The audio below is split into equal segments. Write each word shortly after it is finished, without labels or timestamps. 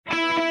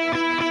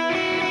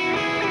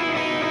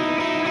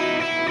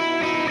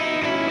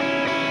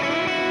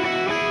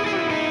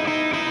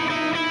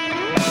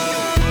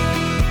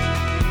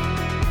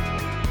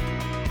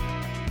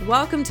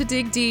Welcome to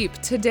Dig Deep.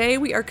 Today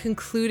we are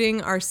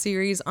concluding our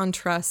series on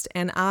trust,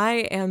 and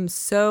I am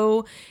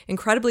so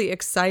incredibly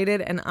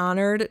excited and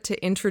honored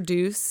to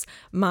introduce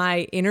my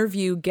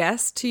interview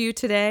guest to you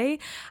today.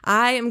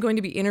 I am going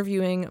to be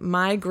interviewing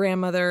my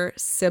grandmother,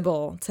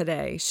 Sybil,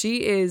 today.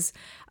 She is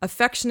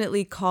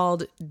affectionately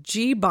called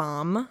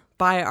G-Bomb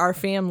by our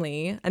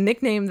family, a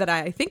nickname that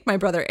I think my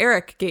brother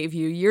Eric gave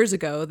you years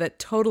ago that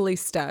totally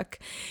stuck.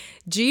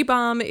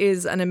 G-Bomb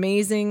is an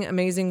amazing,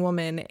 amazing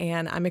woman,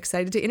 and I'm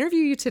excited to interview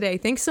you today.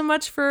 Thanks so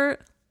much for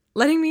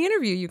letting me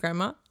interview you,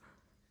 Grandma.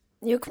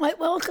 You're quite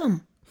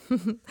welcome.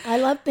 I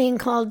love being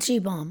called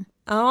G-Bomb.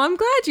 Oh, I'm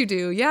glad you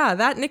do. Yeah,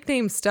 that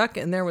nickname stuck,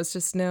 and there was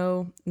just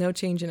no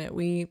change in it.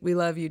 We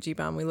love you,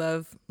 G-Bomb. We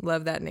love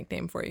that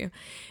nickname for you.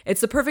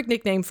 It's the perfect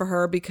nickname for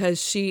her because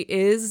she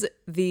is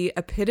the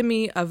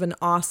epitome of an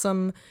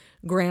awesome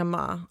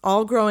grandma.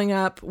 All growing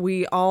up,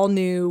 we all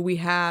knew we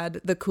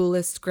had the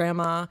coolest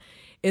grandma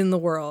in the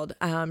world.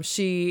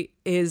 She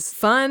is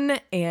fun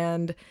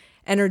and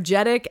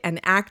energetic and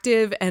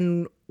active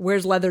and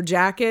wears leather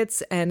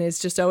jackets and has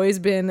just always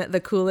been the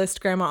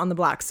coolest grandma on the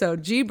block. So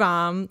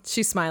G-Bomb,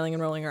 she's smiling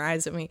and rolling her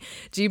eyes at me.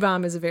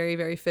 G-Bomb is a very,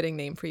 very fitting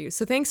name for you.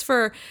 So thanks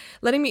for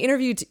letting me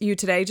interview you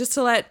today. Just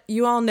to let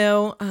you all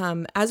know,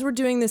 as we're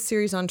doing this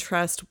series on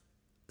trust,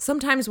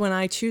 sometimes when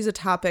I choose a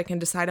topic and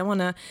decide I want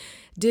to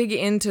dig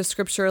into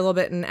scripture a little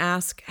bit and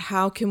ask,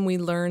 how can we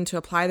learn to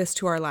apply this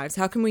to our lives?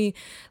 How can we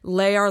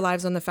lay our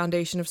lives on the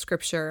foundation of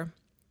scripture?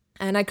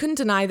 And I couldn't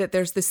deny that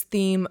there's this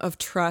theme of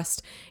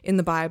trust in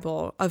the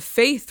Bible, of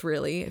faith,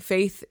 really.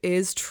 Faith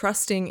is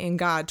trusting in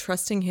God,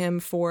 trusting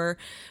Him for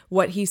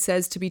what He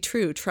says to be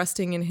true,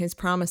 trusting in His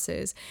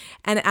promises.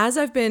 And as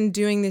I've been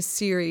doing this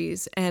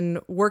series and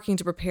working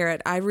to prepare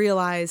it, I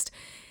realized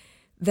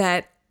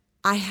that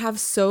I have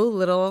so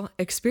little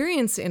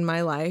experience in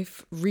my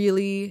life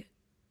really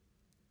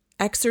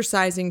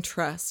exercising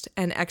trust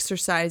and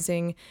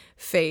exercising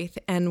faith.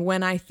 And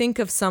when I think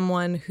of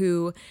someone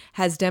who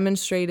has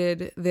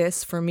demonstrated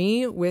this for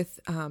me with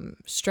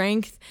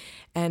strength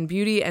and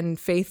beauty and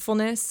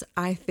faithfulness,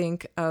 I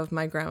think of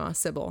my grandma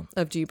Sybil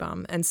of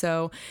G-Bomb. And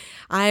so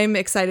I'm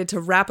excited to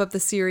wrap up the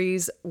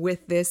series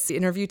with this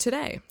interview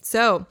today.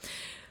 So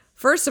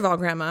first of all,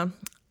 Grandma,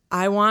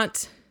 I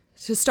want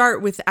to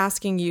start with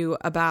asking you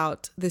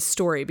about this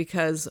story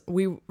because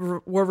we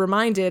were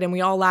reminded and we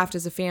all laughed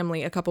as a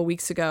family a couple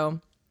weeks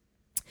ago.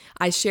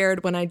 I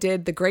shared when I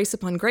did the Grace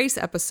Upon Grace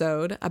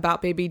episode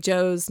about baby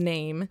Joe's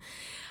name,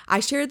 I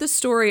shared the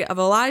story of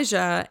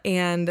Elijah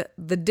and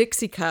the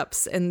Dixie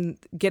cups and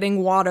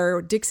getting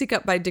water, Dixie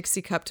cup by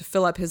Dixie cup, to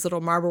fill up his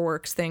little Marble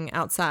Works thing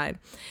outside.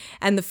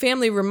 And the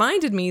family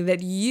reminded me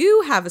that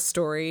you have a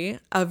story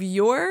of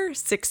your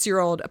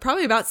 6-year-old,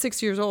 probably about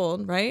 6 years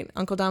old, right?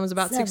 Uncle Don was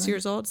about 6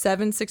 years old,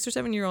 6 or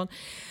 7 year old.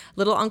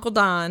 Little Uncle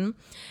Don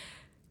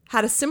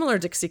had a similar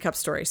Dixie cup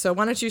story. So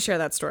why don't you share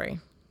that story?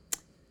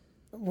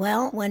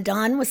 Well, when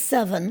Don was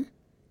 7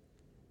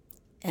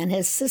 and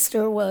his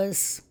sister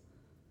was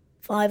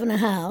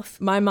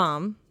 5.5. My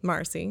mom,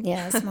 Marcy.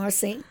 Yes,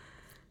 Marcy.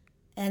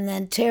 And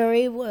then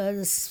Terry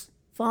was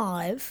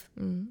 5.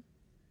 Mm-hmm.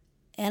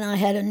 And I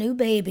had a new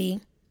baby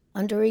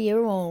under a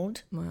year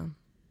old. Wow.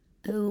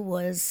 Who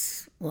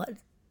was,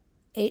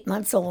 8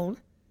 months old.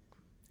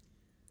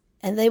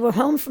 And they were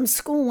home from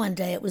school one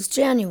day. It was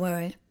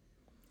January.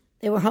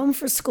 They were home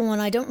for school,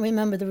 and I don't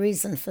remember the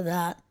reason for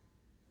that.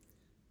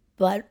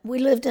 But we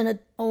lived in an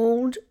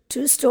old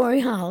 2-story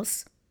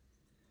house,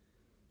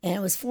 and it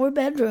was 4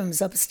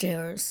 bedrooms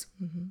upstairs.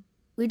 Mm-hmm.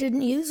 We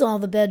didn't use all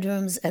the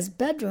bedrooms as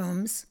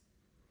bedrooms.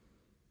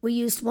 We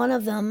used one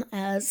of them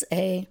as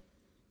a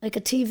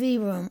TV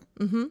room.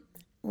 Mm-hmm.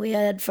 We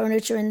had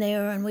furniture in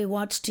there, and we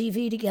watched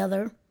TV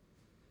together.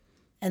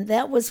 And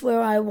that was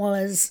where I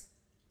was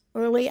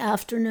early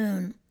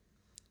afternoon,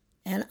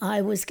 and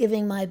I was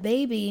giving my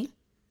baby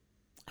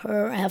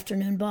her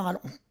afternoon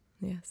bottle.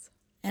 Yes.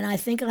 And I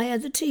think I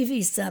had the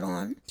TV set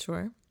on.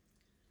 Sure.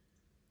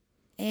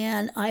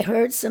 And I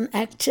heard some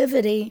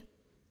activity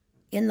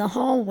in the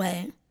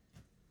hallway,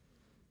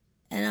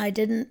 and I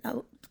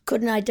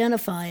couldn't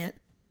identify it.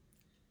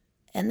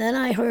 And then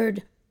I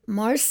heard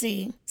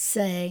Marcy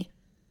say,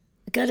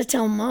 "I got to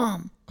tell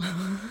Mom.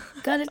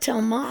 Got to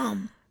tell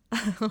Mom."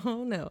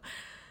 Oh, no.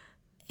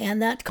 And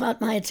that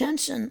caught my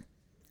attention.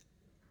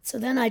 So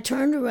then I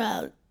turned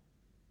around,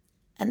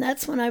 and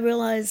that's when I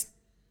realized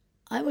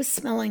I was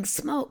smelling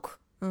smoke.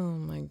 Oh,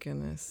 my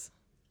goodness.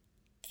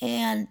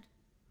 And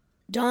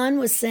Dawn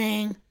was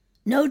saying,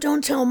 "No,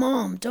 don't tell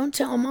Mom. Don't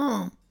tell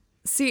Mom."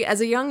 See,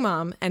 as a young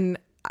mom and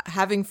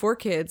having 4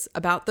 kids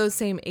about those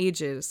same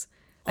ages,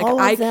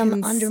 all of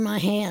them under my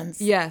hands.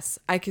 Yes,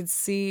 I could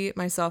see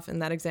myself in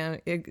that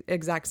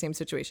exact same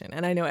situation.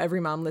 And I know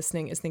every mom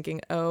listening is thinking,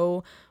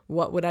 oh,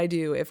 what would I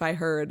do if I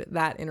heard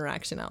that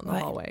interaction out in the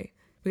hallway?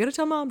 We got to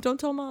tell Mom.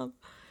 Don't tell Mom.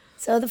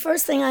 So the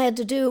first thing I had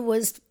to do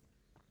was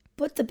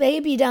put the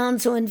baby down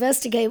to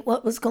investigate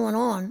what was going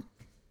on.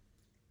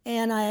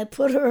 And I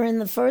put her in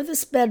the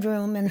furthest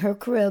bedroom in her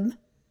crib.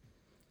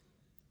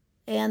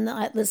 And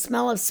the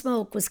smell of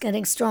smoke was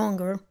getting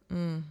stronger.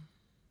 Mm.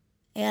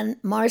 And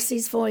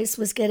Marcy's voice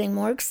was getting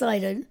more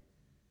excited.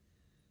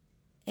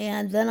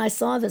 And then I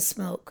saw the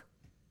smoke.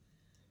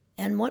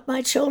 And what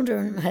my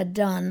children had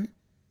done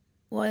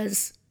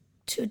was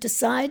to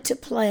decide to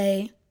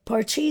play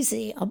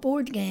Parcheesi, a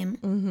board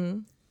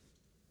game,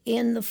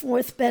 in the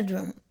fourth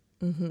bedroom.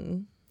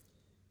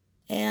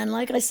 And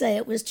like I say,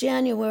 it was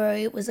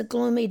January. It was a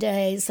gloomy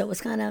day, so it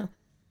was kind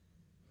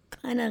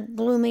of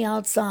gloomy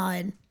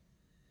outside.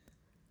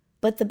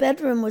 But the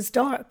bedroom was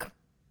dark.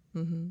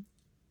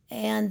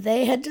 And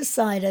they had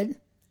decided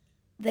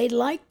they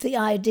liked the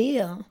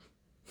idea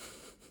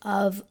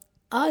of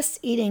us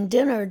eating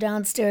dinner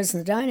downstairs in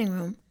the dining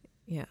room.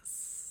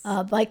 Yes.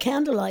 By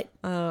candlelight.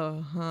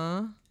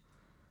 Uh-huh.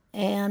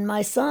 And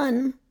my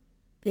son,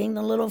 being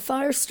the little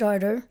fire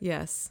starter,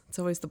 Yes. It's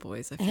always the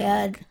boys, I feel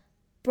had like.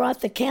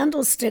 brought the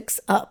candlesticks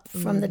up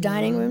from the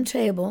dining room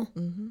table,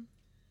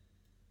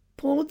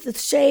 pulled the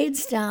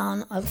shades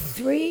down of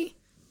 3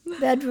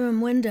 bedroom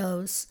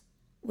windows,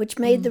 which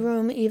made the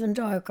room even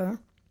darker,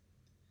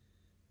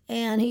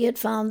 and he had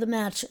found the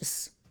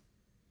matches.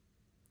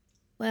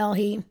 Well,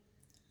 he,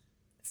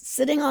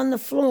 sitting on the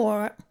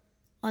floor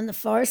on the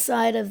far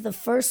side of the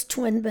first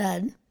twin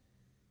bed,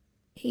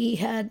 he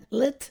had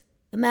lit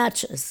the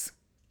matches,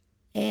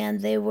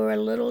 and they were a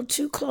little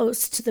too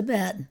close to the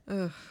bed.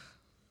 Ugh.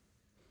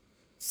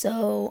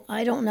 So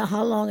I don't know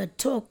how long it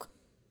took.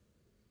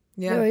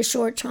 Yeah. Very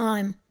short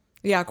time.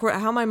 Yeah,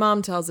 how my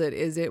mom tells it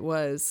is it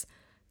was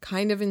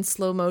kind of in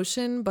slow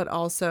motion, but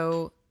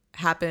also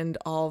happened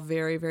all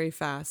very, very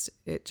fast.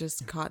 It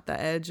just caught the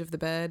edge of the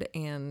bed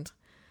and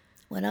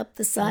Went up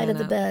the side of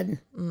the bed.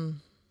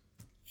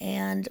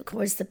 And, of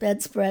course, the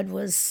bedspread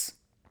was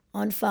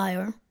on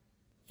fire.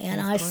 And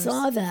I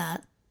saw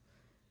that.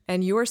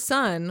 And your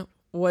son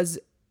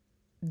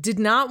did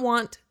not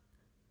want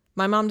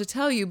my mom to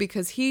tell you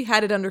because he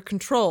had it under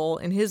control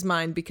in his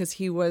mind because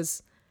he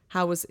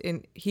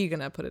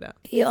gonna put it out?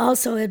 He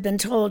also had been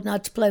told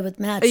not to play with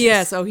matches.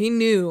 Yes, he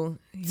knew.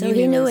 So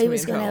he knew he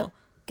was going to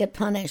get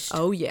punished.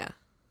 Oh, yeah.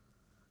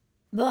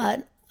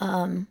 But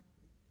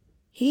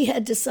he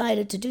had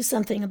decided to do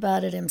something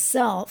about it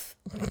himself.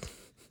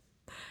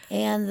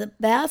 And the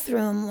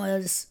bathroom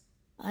was,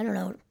 I don't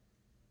know,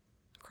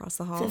 Across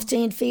the hall.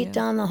 15 feet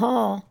down the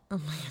hall. Oh,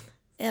 my God.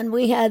 And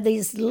we had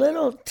these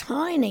little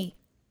tiny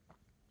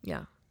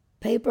Yeah.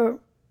 paper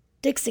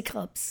Dixie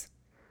cups,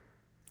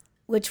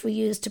 which we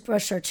used to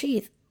brush our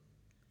teeth.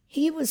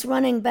 He was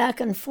running back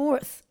and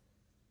forth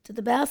to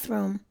the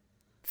bathroom,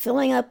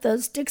 filling up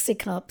those Dixie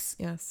cups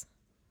Yes.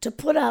 to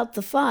put out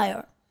the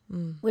fire,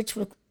 which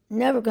was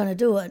never going to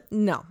do it.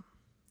 No.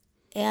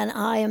 And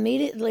I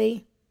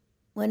immediately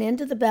went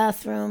into the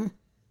bathroom,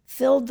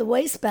 filled the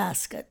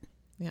wastebasket,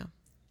 Yeah.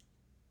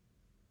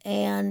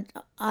 and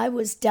I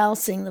was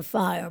dousing the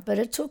fire. But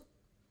it took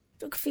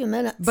a few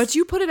minutes. But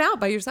you put it out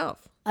by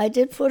yourself. I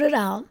did put it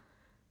out.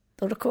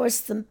 But, of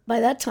course, by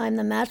that time,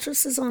 the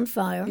mattress is on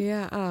fire.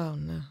 Yeah. Oh,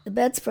 no. The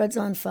bedspread's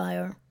on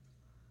fire.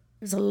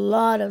 There's a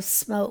lot of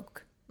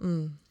smoke.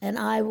 And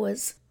I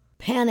was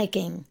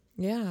panicking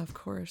Yeah, of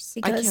course.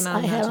 because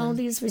I had all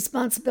these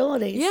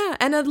responsibilities. Yeah,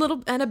 and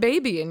a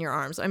baby in your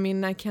arms. I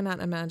mean, I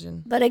cannot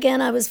imagine. But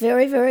again, I was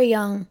very, very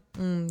young.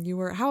 You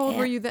were how old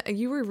were you then?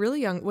 You were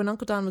really young when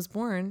Uncle Don was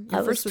born.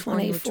 I was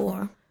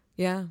 24.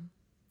 Yeah.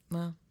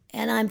 Wow.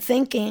 And I'm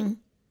thinking,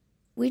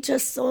 we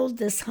just sold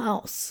this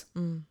house.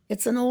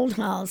 It's an old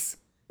house.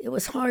 It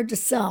was hard to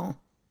sell.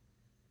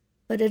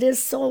 But it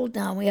is sold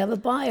now. We have a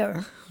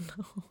buyer.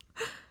 No.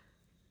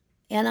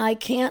 And I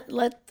can't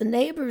let the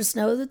neighbors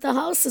know that the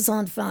house is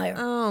on fire.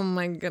 Oh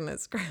my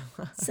goodness,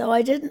 Grandma. So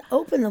I didn't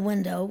open the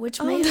window,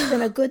 which may have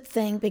been a good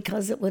thing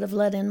because it would have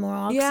let in more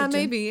oxygen. Yeah,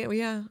 maybe.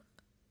 Yeah.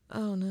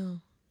 Oh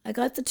no. I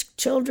got the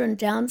children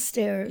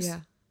downstairs. Yeah.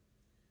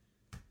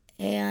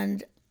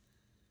 And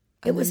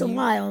it was a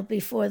while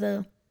before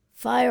the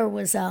fire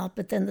was out,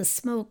 but then the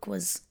smoke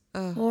was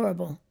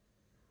horrible.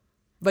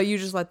 But you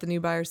just let the new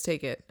buyers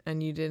take it,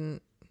 and you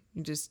didn't.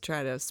 You just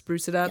try to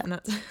spruce it up. Yeah.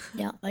 Not.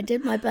 Yeah, I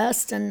did my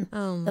best, and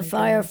Oh, the my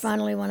fire goodness.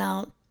 finally went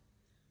out.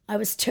 I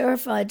was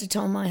terrified to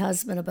tell my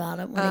husband about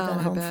it when he got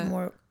I home bet. from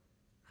work.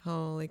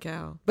 Holy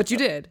cow! But you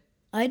did.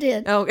 I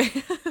did. Oh,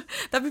 okay.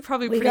 That'd be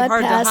probably We pretty got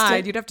hard to past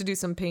hide. it. You'd have to do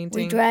some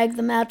painting. We dragged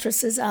the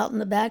mattresses out in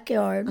the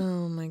backyard,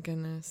 Oh my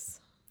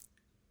goodness.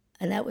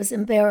 and that was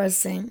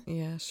embarrassing,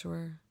 Yeah,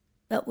 sure.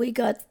 but we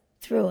got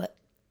through it.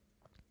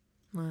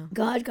 Wow.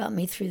 God got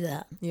me through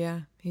that.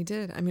 Yeah, he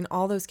did. I mean,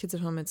 all those kids at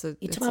home. It's You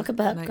a talk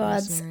about nightmare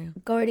God's scenario.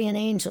 guardian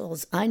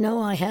angels. I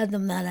know I had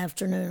them that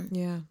afternoon.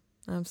 Yeah,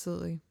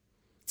 absolutely.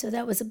 So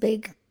that was a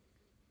big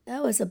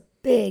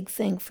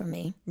thing for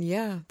me.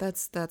 Yeah,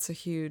 that's a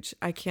huge.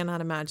 I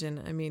cannot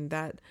imagine. I mean,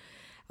 that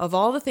of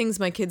all the things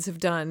my kids have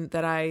done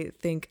that I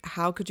think,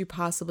 how could you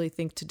possibly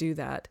think to do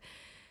that?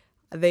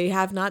 They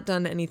have not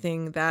done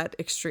anything that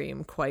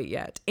extreme quite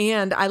yet.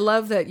 And I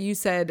love that you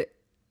said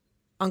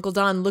Uncle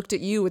Don looked at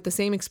you with the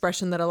same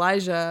expression that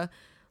Elijah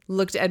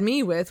looked at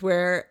me with,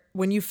 where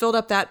when you filled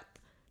up that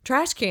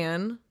trash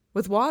can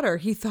with water,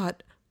 he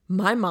thought,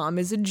 my mom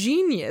is a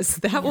genius.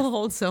 That will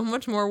hold so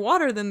much more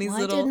water than these Why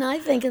little. didn't I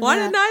think of Why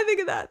that? didn't I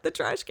think of that? The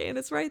trash can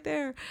is right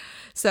there.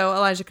 So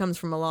Elijah comes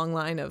from a long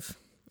line of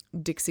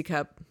Dixie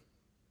cup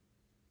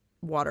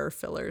water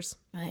fillers.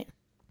 Right.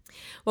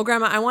 Well,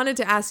 Grandma, I wanted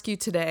to ask you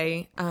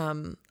today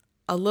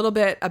a little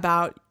bit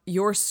about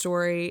your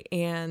story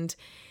and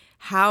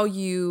how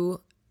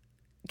you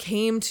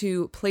came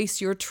to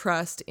place your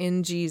trust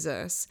in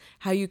Jesus,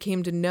 how you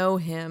came to know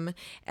him,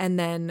 and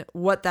then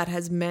what that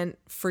has meant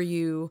for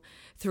you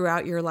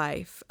throughout your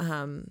life.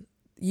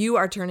 You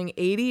are turning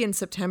 80 in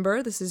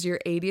September. This is your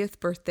 80th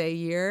birthday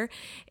year,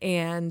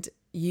 and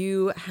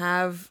you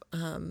have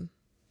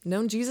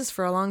known Jesus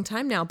for a long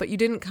time now, but you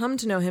didn't come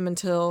to know him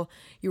until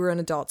you were an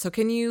adult. So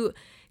can you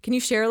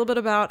share a little bit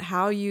about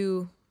how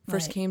you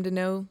first Right. came to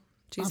know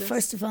Jesus? Well,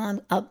 first of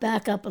all, I'll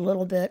back up a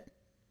little bit.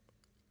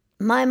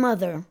 My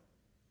mother,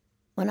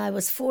 when I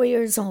was 4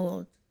 years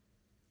old,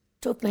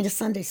 took me to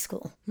Sunday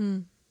school.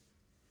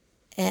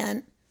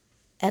 And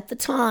at the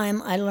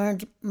time, I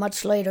learned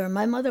much later,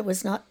 my mother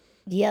was not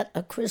yet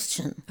a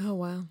Christian, Oh,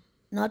 wow.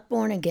 not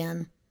born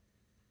again,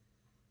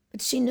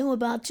 but she knew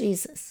about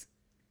Jesus.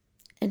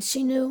 And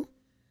she knew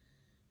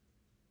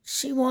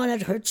she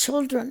wanted her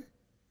children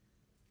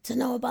to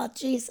know about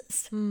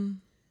Jesus.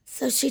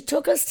 So she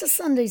took us to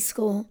Sunday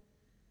school.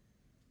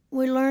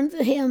 We learned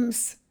the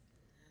hymns.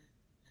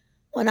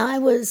 When I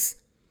was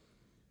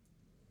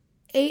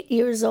 8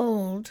 years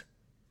old,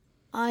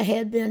 I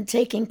had been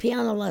taking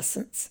piano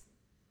lessons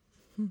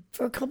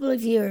for a couple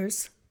of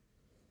years.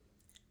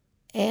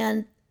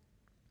 And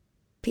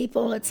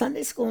people at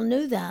Sunday school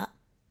knew that.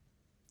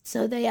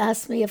 So they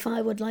asked me if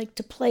I would like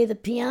to play the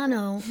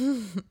piano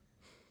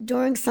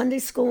during Sunday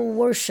school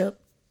worship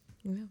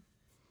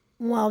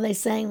while they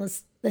sang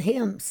the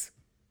hymns.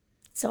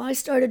 So I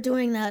started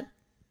doing that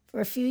for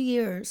a few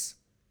years.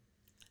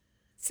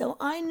 So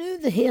I knew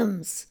the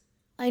hymns.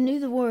 I knew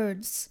the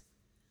words.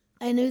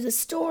 I knew the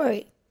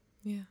story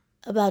Yeah.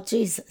 about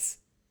Jesus.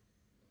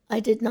 I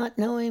did not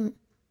know him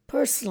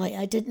personally.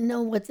 I didn't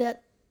know what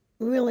that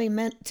really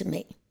meant to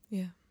me.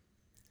 Yeah.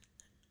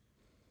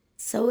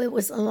 So it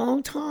was a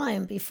long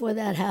time before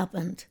that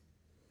happened.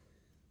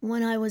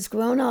 When I was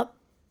grown up,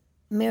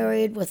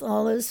 married with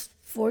all those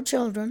 4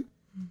 children,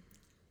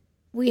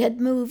 we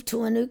had moved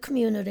to a new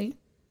community,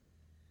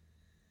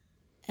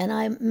 and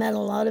I met a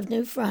lot of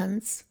new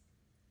friends.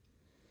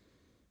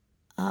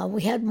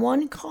 We had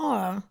 1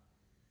 car,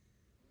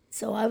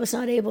 so I was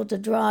not able to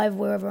drive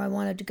wherever I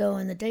wanted to go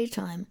in the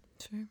daytime.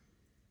 Sure.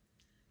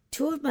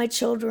 2 of my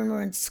children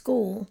were in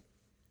school.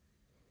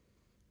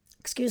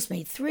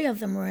 3 of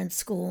them were in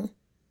school.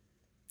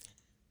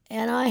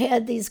 And I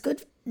had these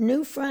good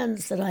new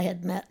friends that I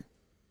had met.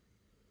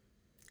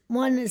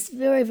 One is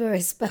very,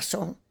 very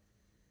special,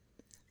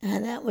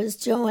 and that was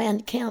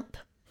Joanne Kemp,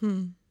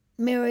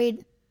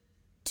 married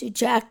to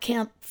Jack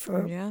Kemp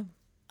for, Yeah.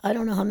 I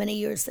don't know how many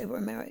years they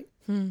were married.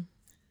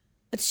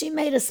 But she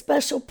made a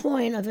special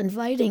point of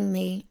inviting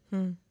me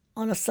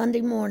on a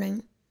Sunday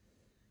morning,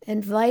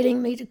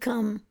 inviting me to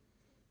come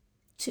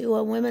to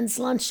a women's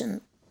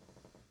luncheon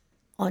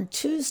on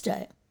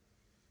Tuesday.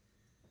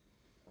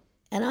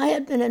 And I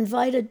had been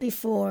invited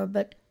before,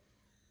 but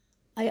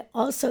I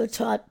also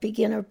taught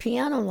beginner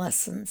piano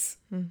lessons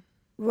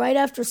right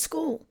after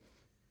school.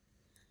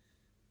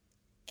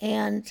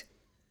 And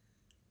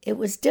it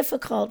was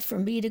difficult for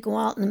me to go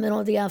out in the middle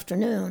of the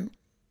afternoon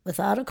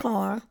without a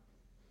car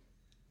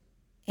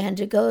and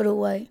to go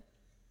to a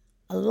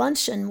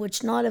luncheon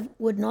which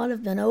would not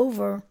have been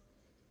over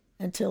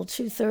until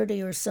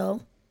 2:30 or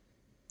so,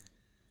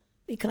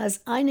 because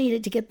I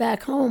needed to get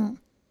back home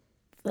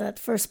for that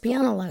first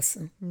piano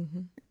lesson.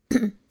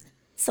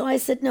 So I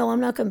said, no,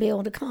 I'm not going to be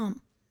able to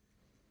come.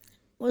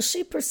 Well,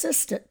 she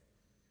persisted.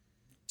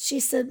 She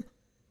said,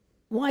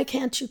 why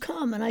can't you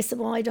come? And I said,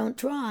 well, I don't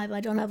drive.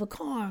 I don't have a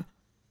car.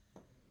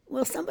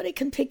 Well, somebody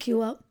can pick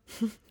you up.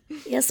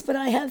 Yes, but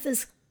I have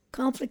this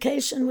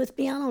complication with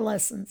piano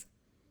lessons.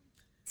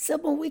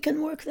 Said, well, we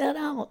can work that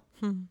out.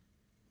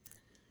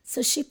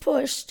 So she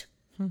pushed,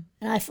 and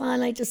I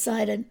finally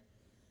decided,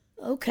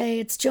 okay,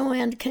 it's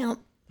Joanne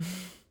Kemp.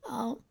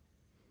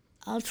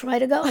 I'll try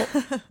to go.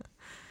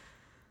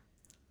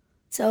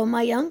 So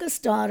my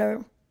youngest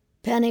daughter,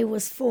 Penny,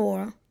 was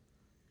 4,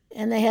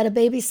 and they had a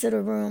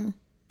babysitter room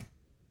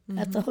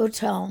at the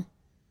hotel.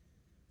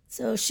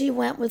 So she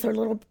went with her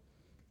little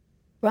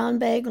brown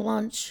bag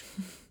lunch.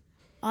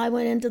 I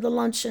went into the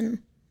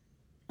luncheon,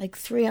 like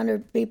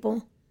 300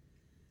 people.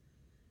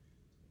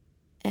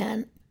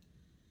 And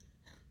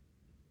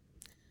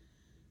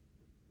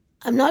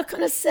I'm not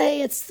going to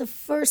say it's the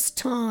first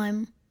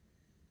time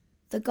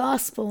the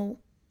gospel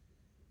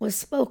was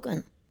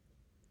spoken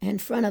in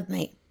front of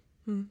me.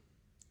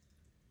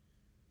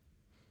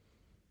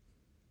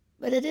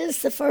 But it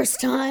is the first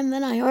time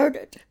that I heard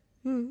it.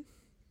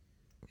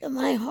 That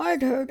my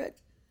heart heard it.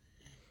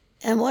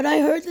 And what I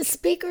heard the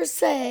speaker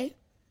say,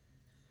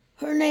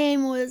 her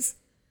name was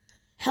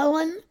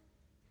Helen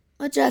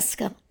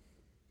Majeska.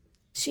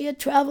 She had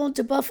traveled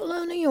to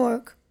Buffalo, New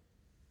York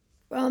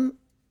from,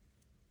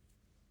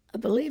 I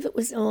believe it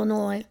was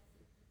Illinois.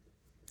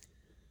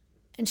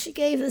 And she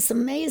gave this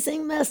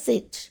amazing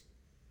message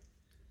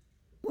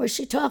where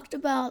she talked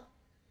about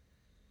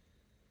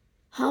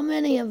how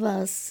many of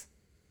us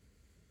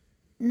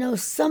know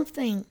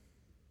something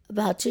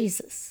about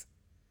Jesus.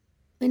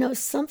 We know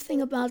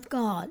something about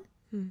God.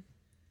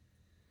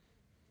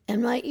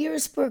 And my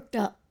ears perked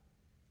up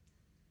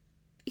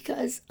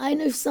because I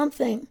knew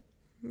something.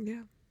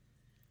 Yeah.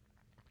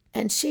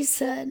 And she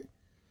said,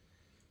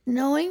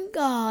 knowing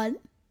God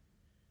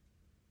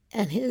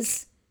and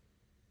his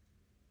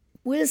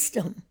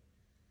wisdom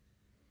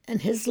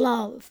and his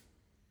love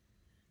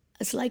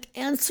is like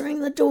answering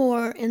the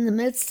door in the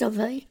midst of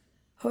a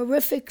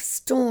horrific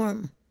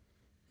storm.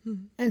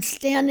 And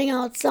standing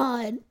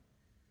outside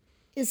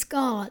is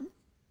God.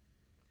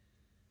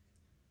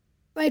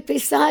 Right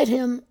beside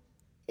him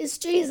is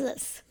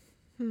Jesus.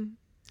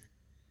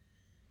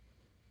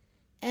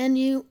 And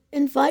you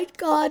invite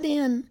God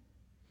in,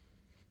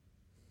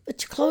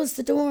 but you close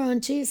the door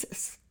on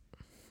Jesus.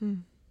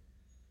 Who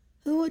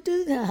would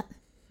do that?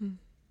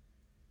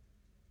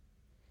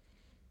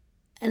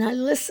 And I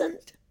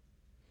listened,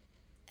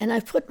 and I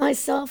put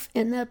myself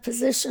in that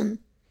position.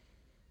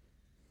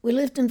 We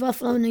lived in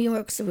Buffalo, New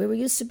York, so we were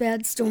used to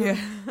bad storms.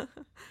 Yeah.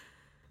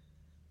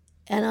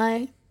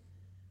 And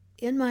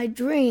in my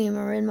dream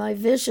or in my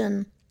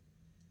vision,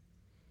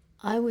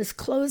 I was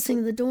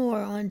closing the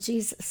door on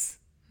Jesus.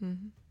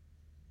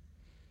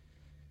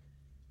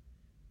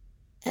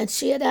 And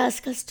she had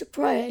asked us to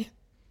pray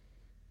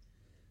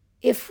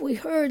if we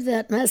heard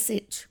that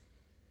message.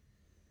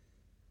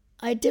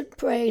 I did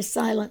pray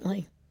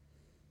silently.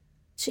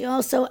 She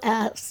also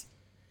asked,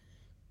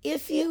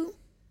 if you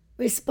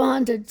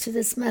responded to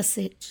this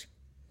message,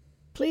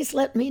 please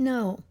let me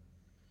know.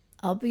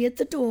 I'll be at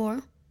the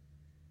door,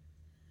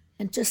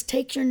 and just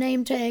take your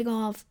name tag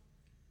off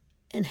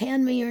and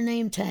hand me your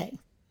name tag.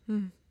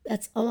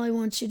 That's all I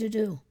want you to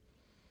do.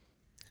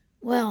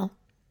 Well,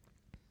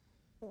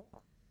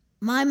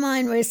 my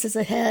mind races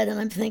ahead, and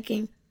I'm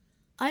thinking,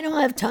 I don't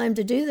have time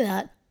to do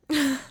that.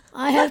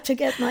 I have to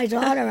get my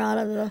daughter out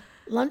of the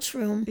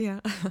lunchroom, Yeah.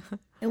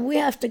 and we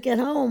have to get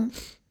home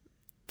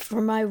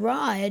for my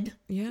ride.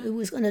 Yeah. Who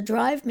was going to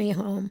drive me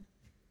home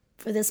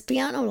for this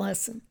piano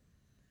lesson.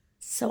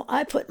 So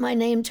I put my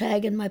name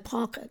tag in my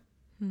pocket,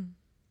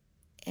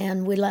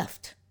 and we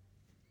left.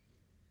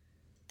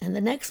 And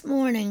the next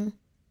morning,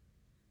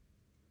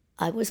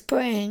 I was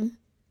praying,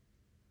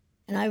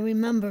 and I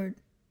remembered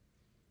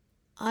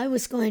I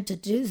was going to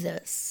do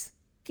this,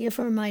 give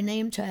her my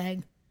name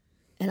tag,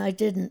 and I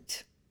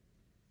didn't.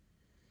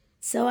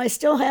 So I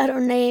still had her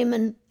name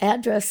and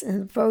address in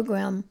the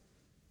program,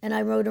 and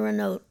I wrote her a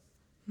note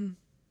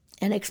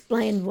and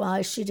explained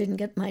why she didn't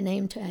get my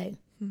name tag.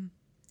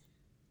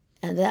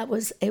 And that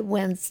was a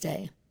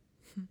Wednesday.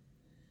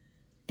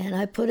 And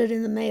I put it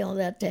in the mail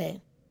that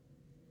day.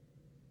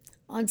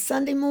 On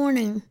Sunday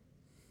morning,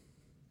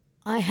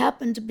 I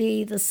happened to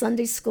be the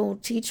Sunday school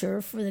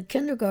teacher for the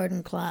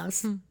kindergarten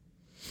class.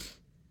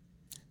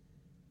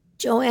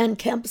 Joanne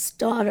Kemp's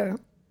daughter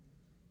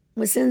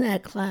was in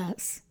that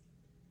class.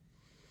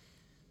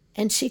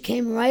 And she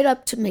came right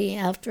up to me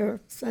after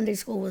Sunday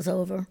school was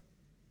over,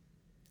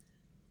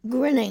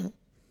 grinning.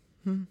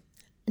 And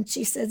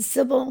she said,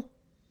 Sybil,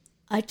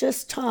 I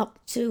just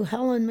talked to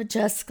Helen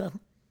Majeska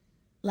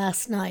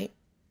last night,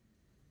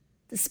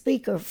 the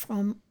speaker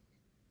from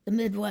the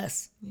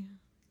Midwest. Yeah.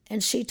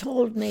 And she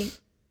told me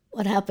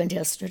what happened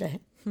yesterday.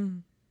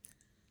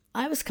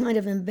 I was kind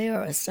of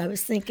embarrassed. I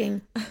was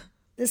thinking,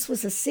 this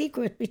was a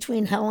secret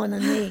between Helen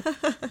and me.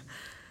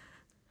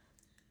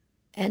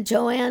 And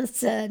Joanne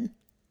said,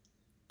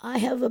 I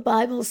have a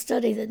Bible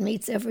study that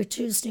meets every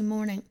Tuesday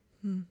morning.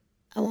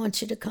 I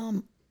want you to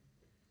come.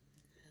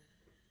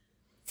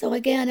 So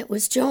again, it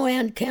was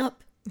Joanne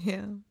Kemp.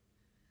 Yeah.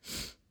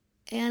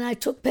 And I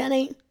took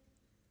Penny.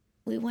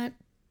 We went.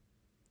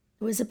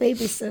 There was a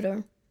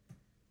babysitter.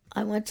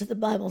 I went to the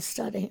Bible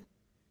study.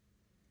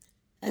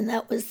 And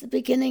that was the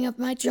beginning of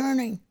my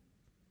journey.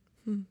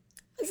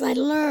 Because I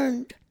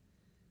learned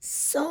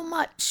so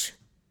much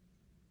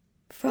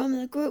from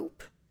the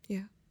group.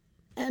 Yeah.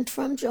 And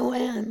from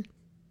Joanne.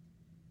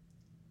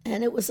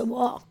 And it was a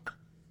walk.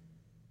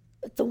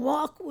 But the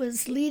walk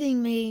was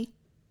leading me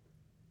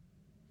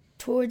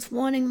towards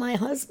wanting my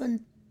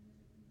husband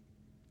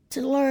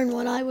to learn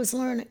what I was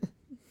learning.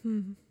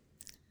 And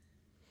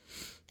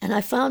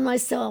I found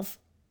myself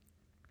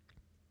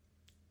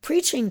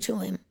preaching to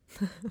him.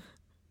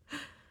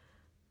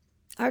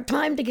 Our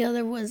time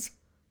together was,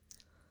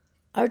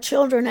 our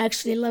children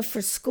actually left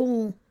for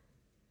school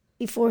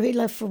before he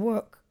left for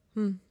work.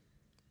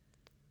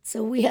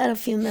 So we had a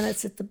few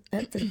minutes at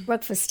the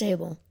breakfast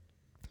table.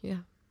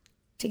 Yeah.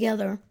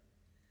 Together.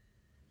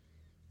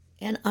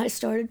 And I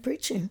started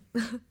preaching.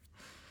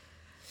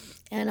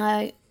 And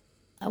I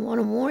want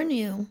to warn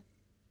you,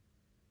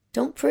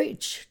 don't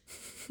preach.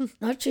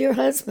 Not to your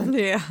husband.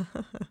 Yeah.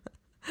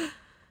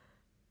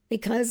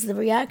 Because the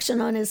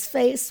reaction on his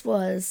face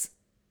was,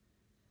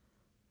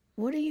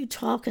 what are you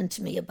talking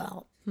to me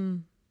about?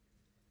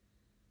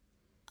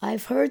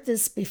 I've heard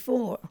this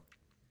before.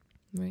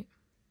 Right.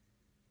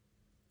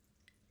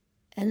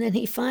 And then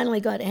he finally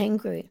got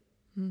angry.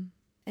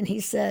 And he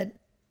said,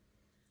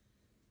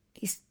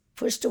 he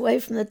pushed away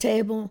from the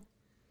table.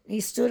 He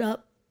stood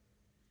up.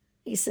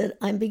 He said,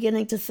 I'm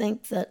beginning to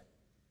think that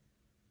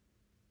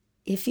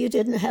if you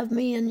didn't have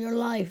me in your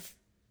life,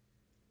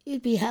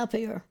 you'd be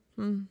happier.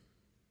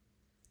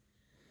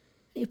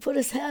 He put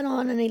his hat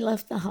on and he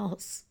left the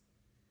house.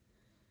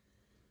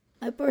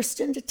 I burst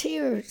into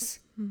tears.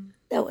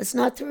 That was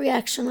not the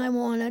reaction I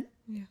wanted.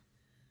 Yeah.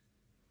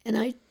 And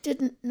I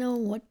didn't know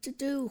what to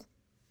do.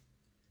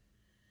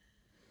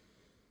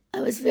 I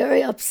was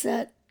very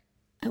upset.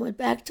 I went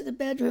back to the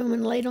bedroom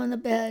and laid on the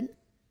bed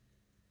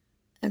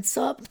and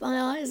sobbed my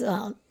eyes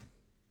out.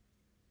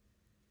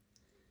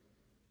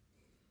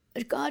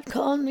 But God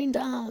calmed me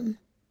down.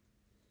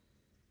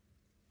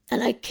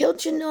 And I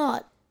killed you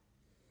not,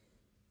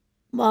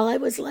 while I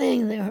was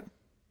laying there,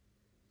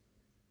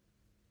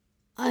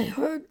 I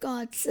heard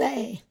God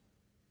say,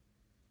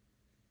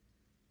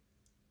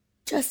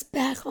 just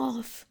back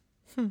off.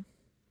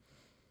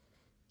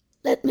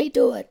 Let me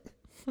do it.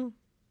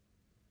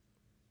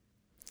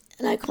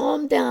 And I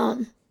calmed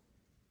down.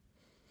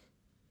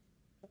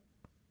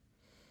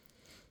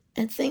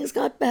 And things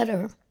got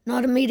better,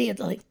 not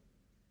immediately.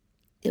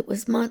 It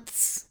was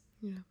months,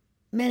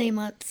 many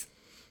months,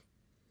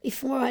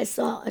 before I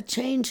saw a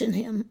change in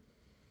him.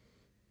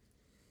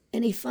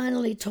 And he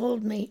finally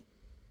told me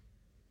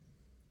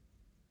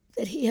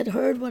that he had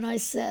heard what I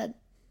said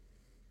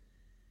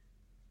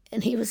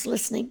and he was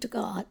listening to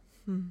God.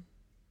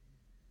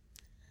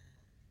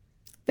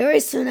 Very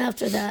soon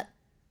after that,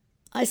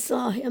 I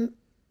saw him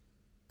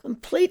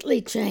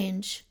completely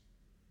change.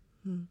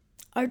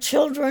 Our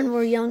children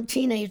were young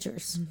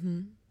teenagers,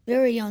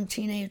 very young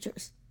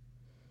teenagers.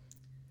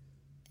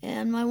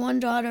 And my one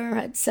daughter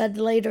had said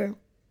later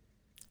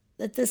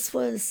that this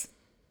was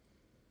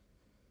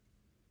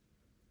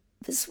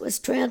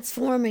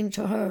transforming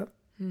to her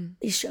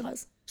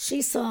because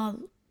she saw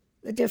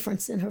the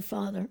difference in her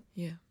father.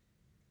 Yeah.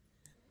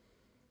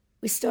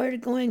 We started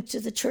going to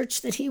the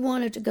church that he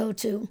wanted to go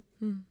to,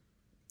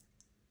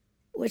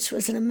 which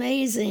was an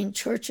amazing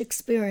church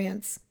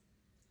experience.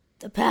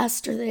 The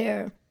pastor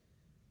there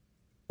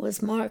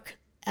was Mark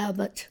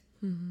Abbott,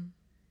 and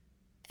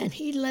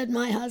he led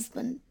my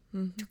husband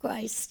to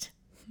Christ,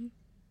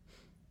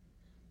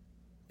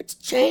 which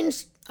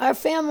changed our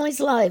family's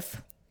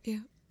life.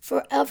 Yeah.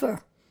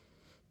 Forever.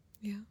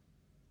 Yeah.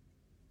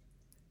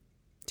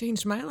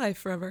 Changed my life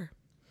forever.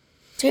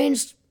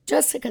 Changed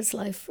Jessica's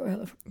life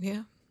forever.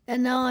 Yeah.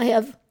 And now I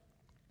have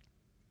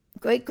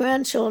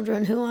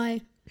great-grandchildren who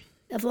I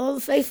have all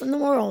the faith in the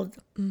world.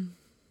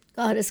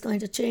 God is going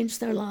to change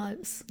their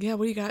lives. Yeah,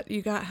 what do you got?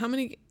 You got how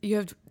many? You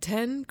have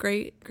 10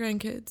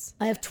 great-grandkids?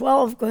 I have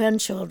 12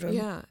 grandchildren.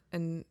 Yeah,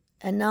 and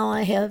now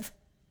I have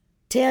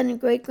 10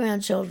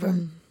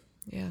 great-grandchildren.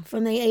 Yeah.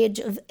 From the age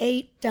of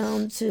 8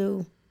 down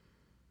to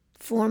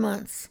 4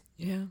 months.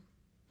 Yeah.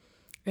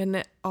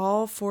 And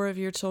all 4 of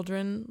your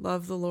children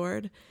love the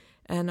Lord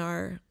and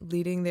are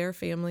leading their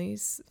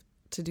families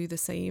to do the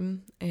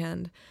same.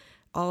 And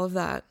all of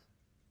that,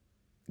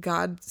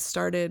 God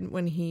started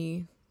when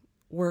he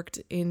worked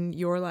in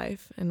your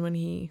life and when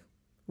he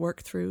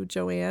worked through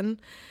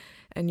Joanne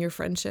and your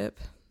friendship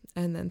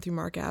and then through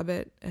Mark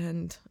Abbott.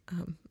 And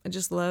I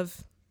just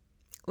love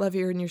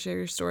hearing you share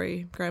your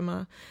story,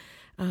 Grandma.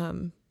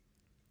 Thank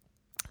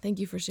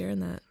you for sharing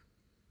that.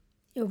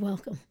 You're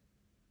welcome.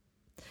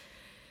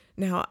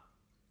 Now,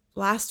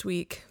 last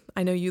week,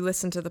 I know you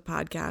listened to the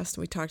podcast.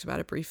 We talked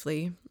about it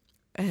briefly.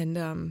 And,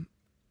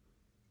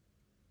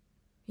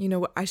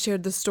 I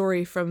shared the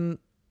story from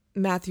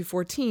Matthew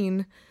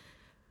 14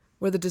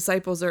 where the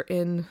disciples are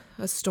in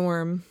a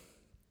storm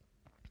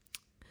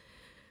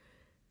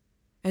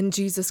and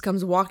Jesus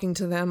comes walking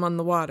to them on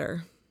the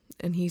water.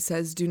 And he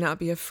says, "Do not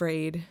be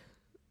afraid.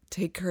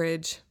 Take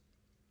courage.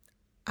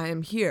 I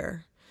am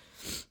here."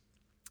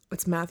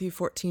 It's Matthew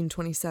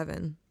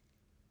 14:27.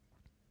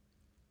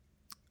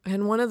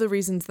 And one of the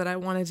reasons that I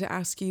wanted to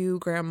ask you,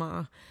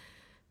 Grandma,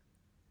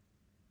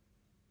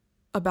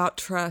 about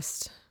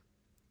trust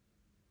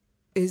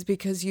is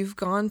because you've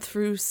gone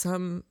through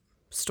some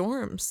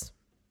storms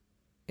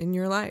in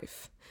your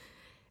life.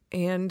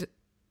 And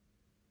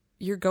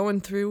you're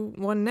going through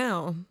one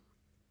now.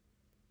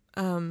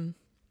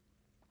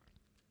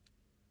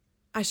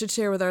 I should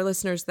share with our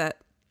listeners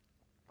that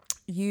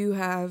you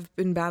have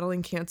been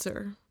battling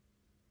cancer,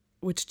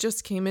 which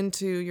just came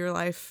into your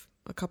life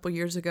a couple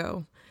years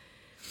ago.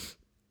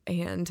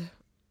 And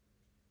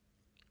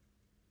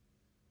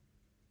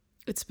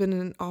it's been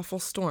an awful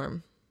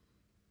storm.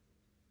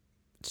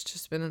 It's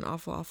just been an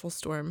awful, awful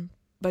storm.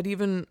 But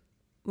even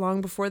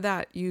long before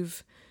that,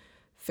 you've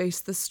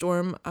faced the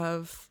storm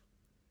of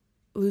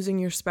losing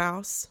your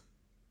spouse,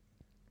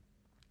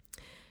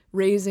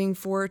 raising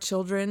 4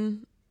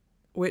 children,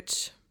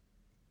 which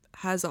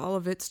has all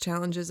of its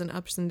challenges and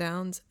ups and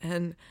downs.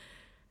 And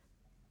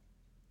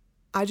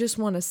I just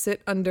want to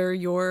sit under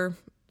your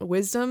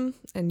wisdom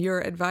and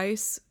your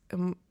advice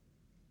and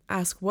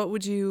ask, what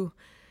would you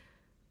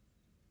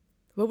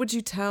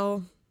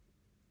tell,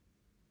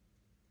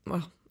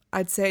 well,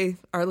 I'd say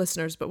our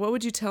listeners, but what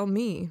would you tell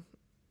me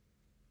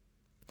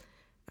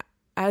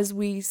as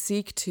we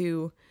seek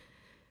to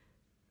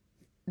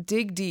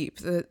dig deep?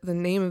 The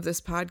name of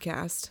this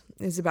podcast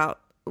is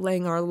about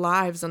laying our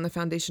lives on the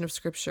foundation of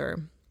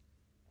Scripture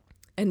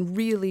and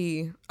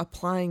really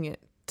applying it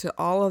to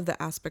all of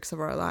the aspects of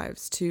our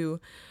lives, to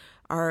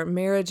our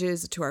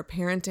marriages, to our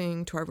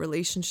parenting, to our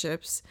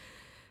relationships,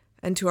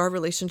 and to our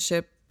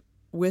relationship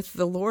with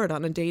the Lord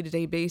on a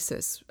day-to-day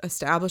basis,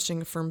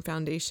 establishing a firm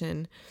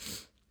foundation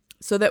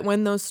so that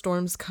when those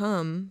storms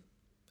come,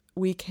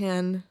 we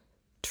can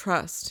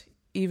trust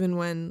even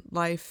when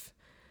life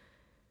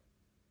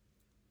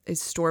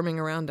is storming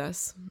around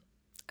us.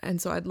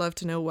 And so I'd love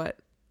to know what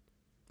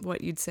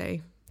you'd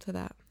say to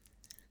that.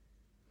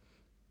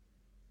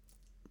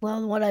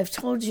 Well, what I've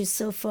told you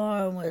so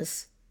far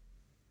was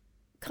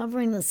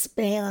covering the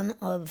span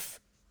of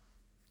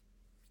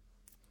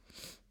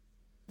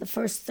the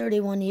first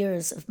 31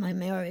 years of my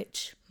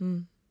marriage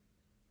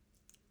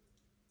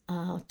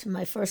to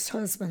my first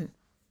husband,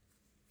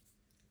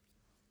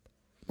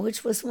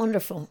 which was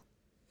wonderful.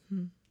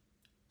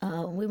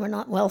 We were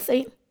not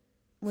wealthy.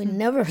 We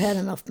never had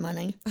enough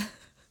money.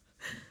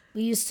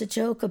 We used to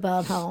joke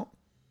about how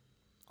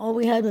all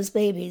we had was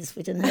babies.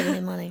 We didn't have any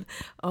money.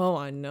 Oh,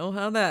 I know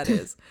how that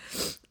is.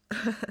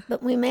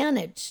 But we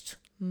managed,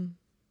 and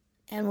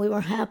we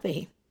were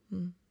happy.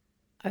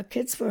 Our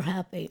kids were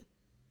happy.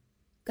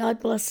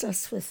 God blessed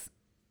us with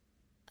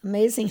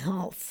amazing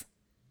health.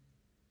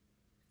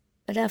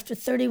 But after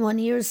 31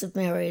 years of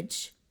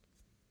marriage,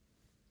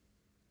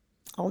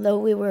 although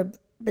we were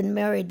been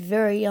married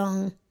very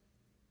young,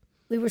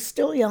 we were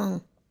still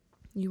young.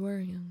 You were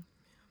young.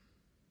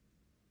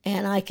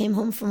 And I came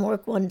home from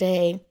work one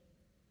day,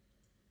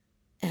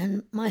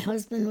 and my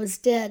husband was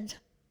dead,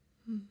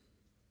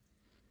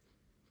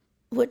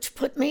 which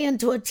put me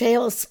into a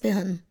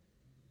tailspin,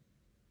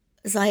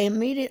 as I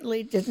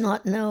immediately did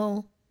not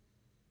know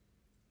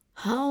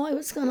how I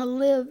was going to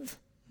live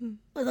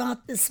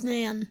without this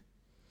man.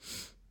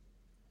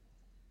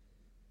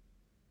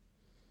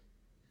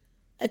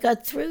 I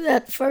got through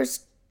that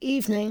first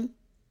evening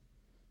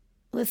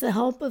with the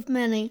help of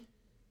many,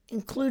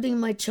 including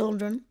my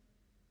children.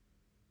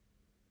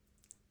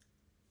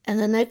 And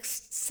the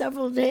next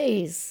several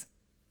days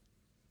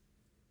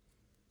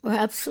were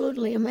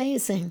absolutely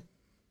amazing.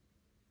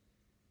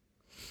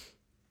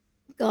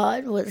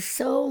 God was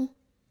so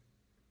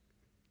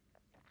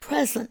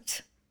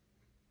present.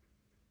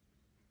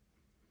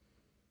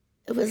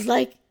 It was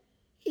like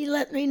he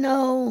let me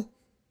know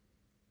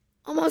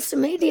almost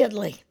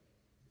immediately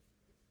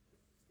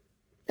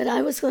that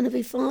I was going to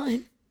be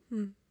fine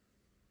and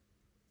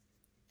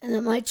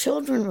that my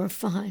children were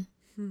fine.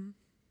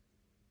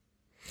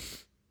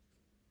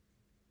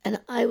 And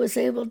I was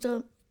able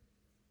to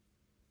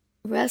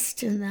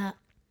rest in that.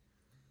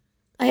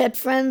 I had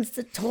friends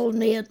that told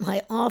me at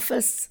my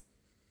office,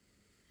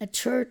 at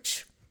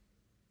church,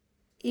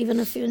 even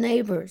a few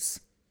neighbors.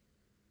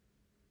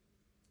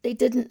 They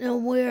didn't know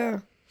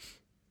where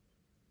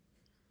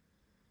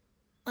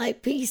my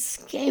peace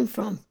came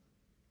from.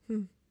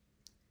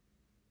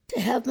 To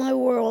have my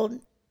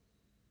world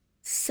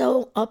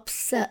so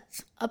upset,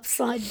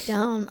 upside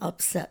down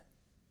upset.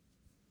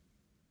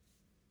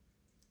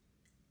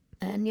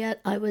 And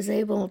yet I was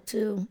able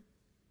to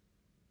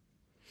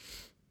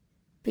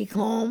be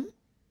calm.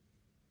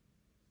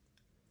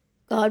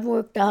 God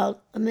worked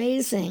out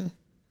amazing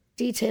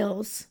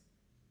details.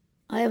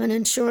 I have an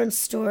insurance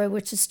story,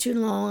 which is too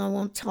long. I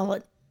won't tell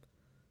it.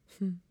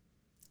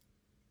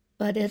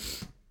 But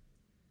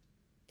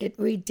it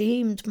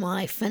redeemed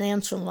my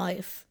financial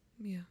life.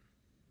 Yeah.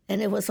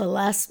 And it was a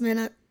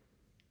last-minute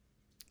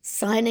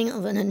signing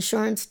of an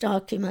insurance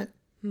document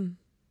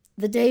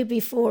the day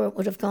before it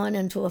would have gone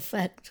into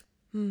effect,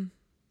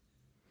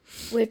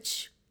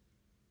 which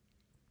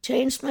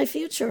changed my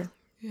future.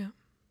 Yeah.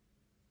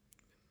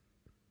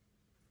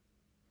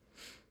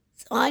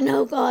 So I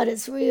know God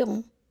is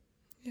real.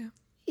 Yeah.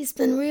 He's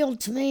been real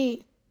to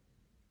me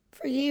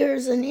for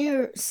years and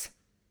years.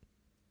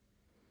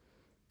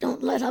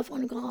 Don't let up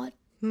on God.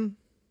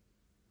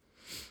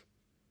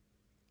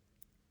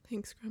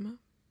 Thanks, Grandma.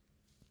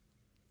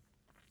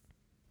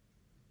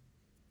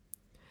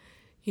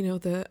 You know,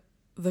 the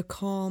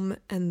calm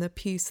and the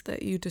peace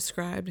that you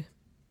described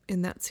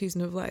in that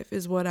season of life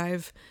is what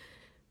I've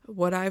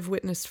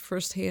witnessed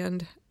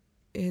firsthand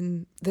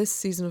in this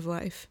season of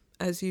life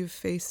as you've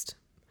faced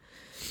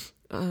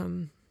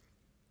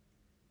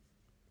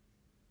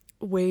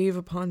wave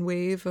upon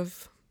wave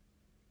of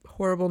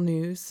horrible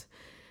news.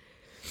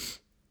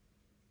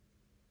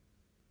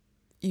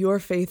 Your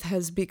faith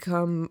has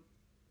become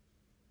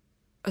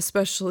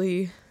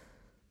especially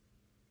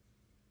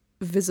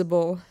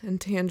visible and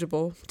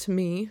tangible to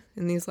me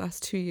in these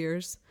last 2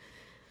 years.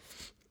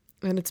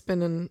 And it's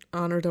been an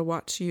honor to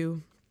watch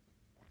you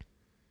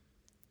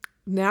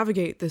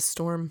navigate this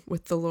storm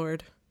with the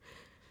Lord.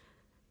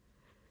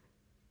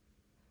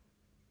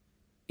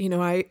 You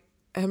know, I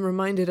am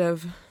reminded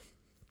of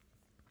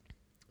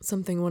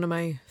something one of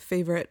my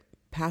favorite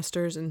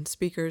pastors and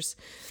speakers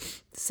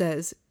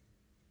says.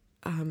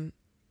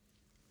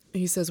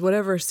 he says,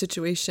 whatever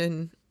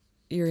situation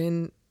you're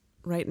in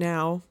right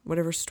now,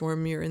 whatever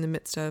storm you're in the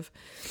midst of,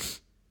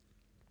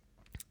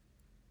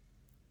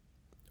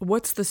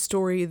 what's the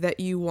story that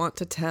you want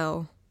to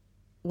tell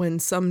when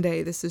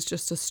someday this is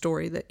just a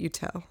story that you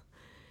tell?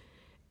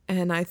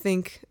 And I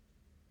think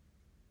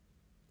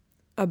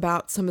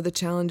about some of the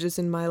challenges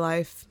in my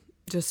life,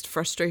 just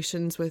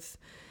frustrations with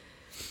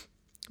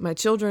my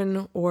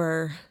children,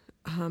 or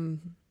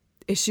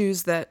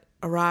issues that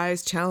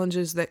arise,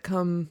 challenges that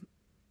come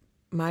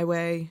my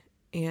way.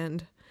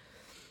 And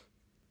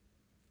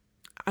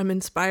I'm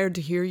inspired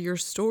to hear your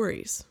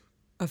stories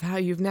of how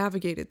you've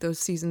navigated those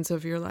seasons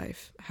of your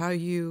life, how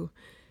you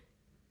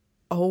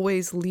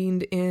always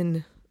leaned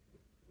in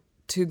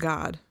to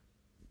God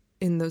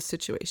in those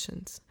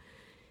situations,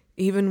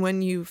 even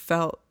when you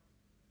felt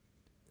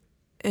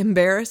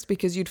embarrassed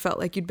because you'd felt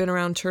like you'd been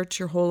around church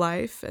your whole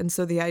life. And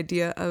so the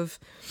idea of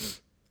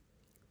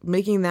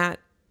making that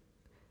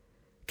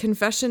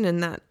confession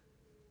and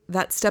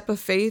that step of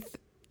faith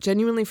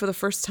genuinely for the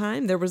first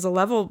time, there was a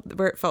level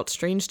where it felt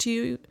strange to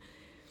you.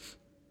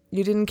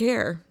 You didn't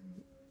care.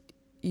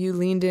 You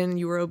leaned in,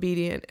 you were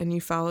obedient, and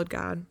you followed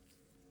God.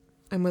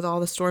 And with all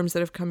the storms that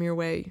have come your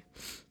way,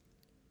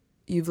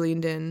 you've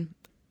leaned in.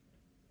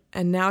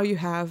 And now you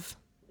have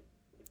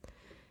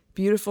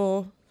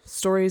beautiful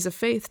stories of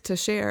faith to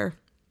share,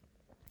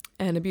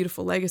 and a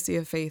beautiful legacy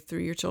of faith through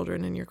your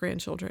children and your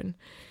grandchildren.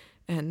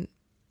 And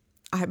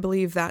I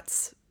believe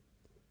that's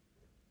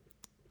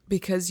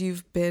because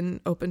you've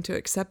been open to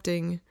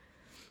accepting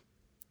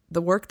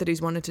the work that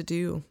He's wanted to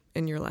do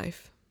in your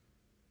life.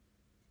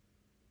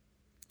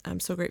 I'm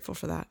so grateful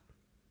for that.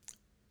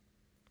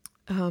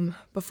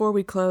 Before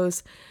we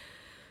close,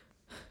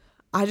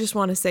 I just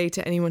want to say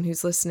to anyone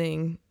who's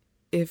listening,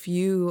 if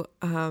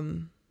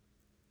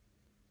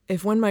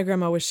when my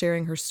grandma was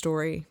sharing her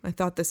story, I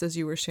thought this as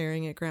you were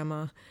sharing it,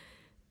 Grandma,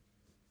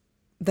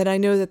 that I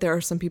know that there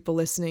are some people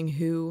listening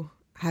who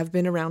have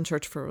been around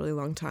church for a really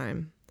long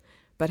time,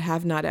 but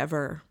have not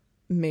ever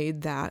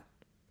made that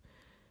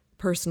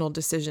personal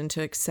decision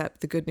to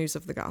accept the good news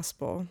of the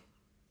gospel.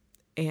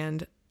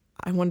 And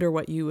I wonder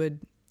what you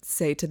would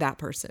say to that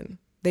person.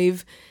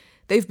 They've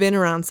been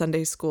around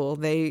Sunday school.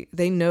 They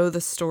know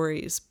the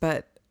stories,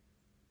 but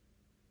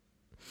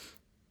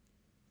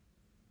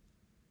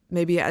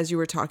maybe as you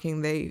were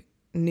talking, they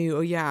knew,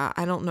 oh yeah,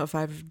 I don't know if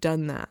I've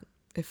done that,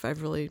 if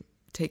I've really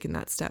taken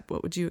that step.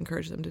 What would you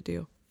encourage them to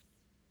do?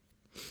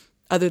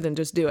 Other than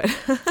just do it.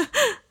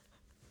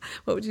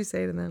 What would you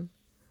say to them?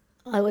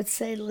 I would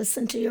say,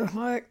 listen to your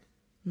heart.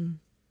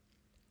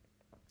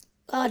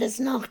 God is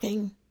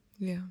knocking.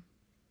 Yeah.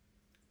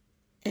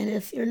 And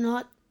if you're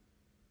not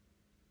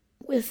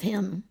with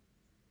Him,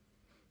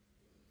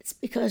 it's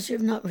because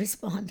you've not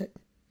responded.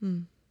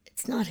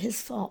 It's not His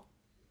fault.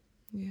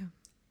 Yeah.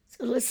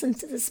 So listen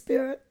to the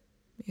Spirit.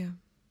 Yeah.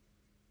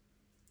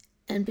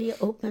 And be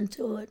open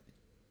to it.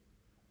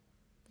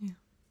 Yeah.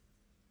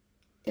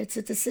 It's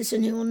a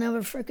decision you will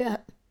never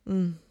forget.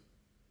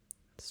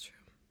 That's true.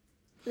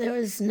 There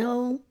is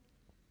no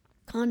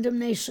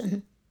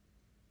condemnation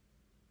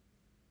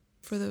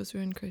For those who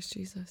are in Christ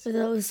Jesus. for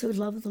those who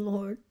love the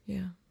Lord.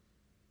 Yeah.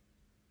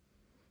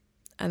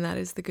 And that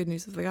is the good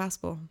news of the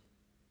gospel.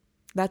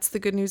 That's the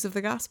good news of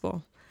the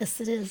gospel. Yes,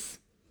 it is.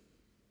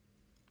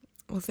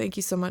 Well, thank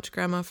you so much,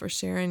 Grandma, for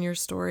sharing your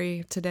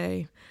story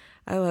today.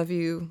 I love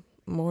you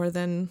more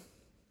than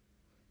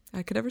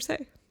I could ever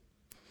say.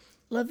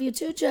 Love you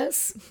too,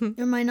 Jess.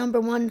 You're my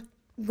number one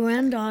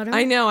granddaughter.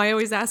 I know. I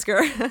always ask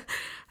her,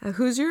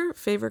 who's your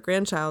favorite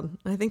grandchild?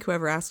 I think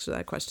whoever asks her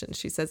that question,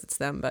 she says it's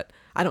them, but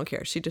I don't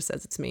care. She just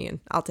says it's me, and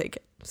I'll take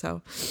it.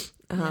 So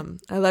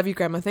I love you,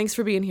 Grandma. Thanks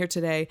for being here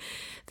today.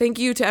 Thank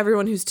you to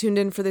everyone who's tuned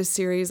in for this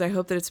series. I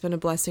hope that it's been a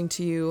blessing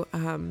to you.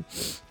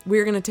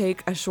 We're going to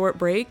take a short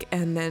break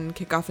and then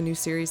kick off a new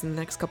series in the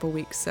next couple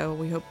weeks. So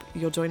we hope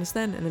you'll join us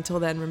then. And until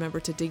then, remember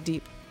to dig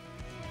deep.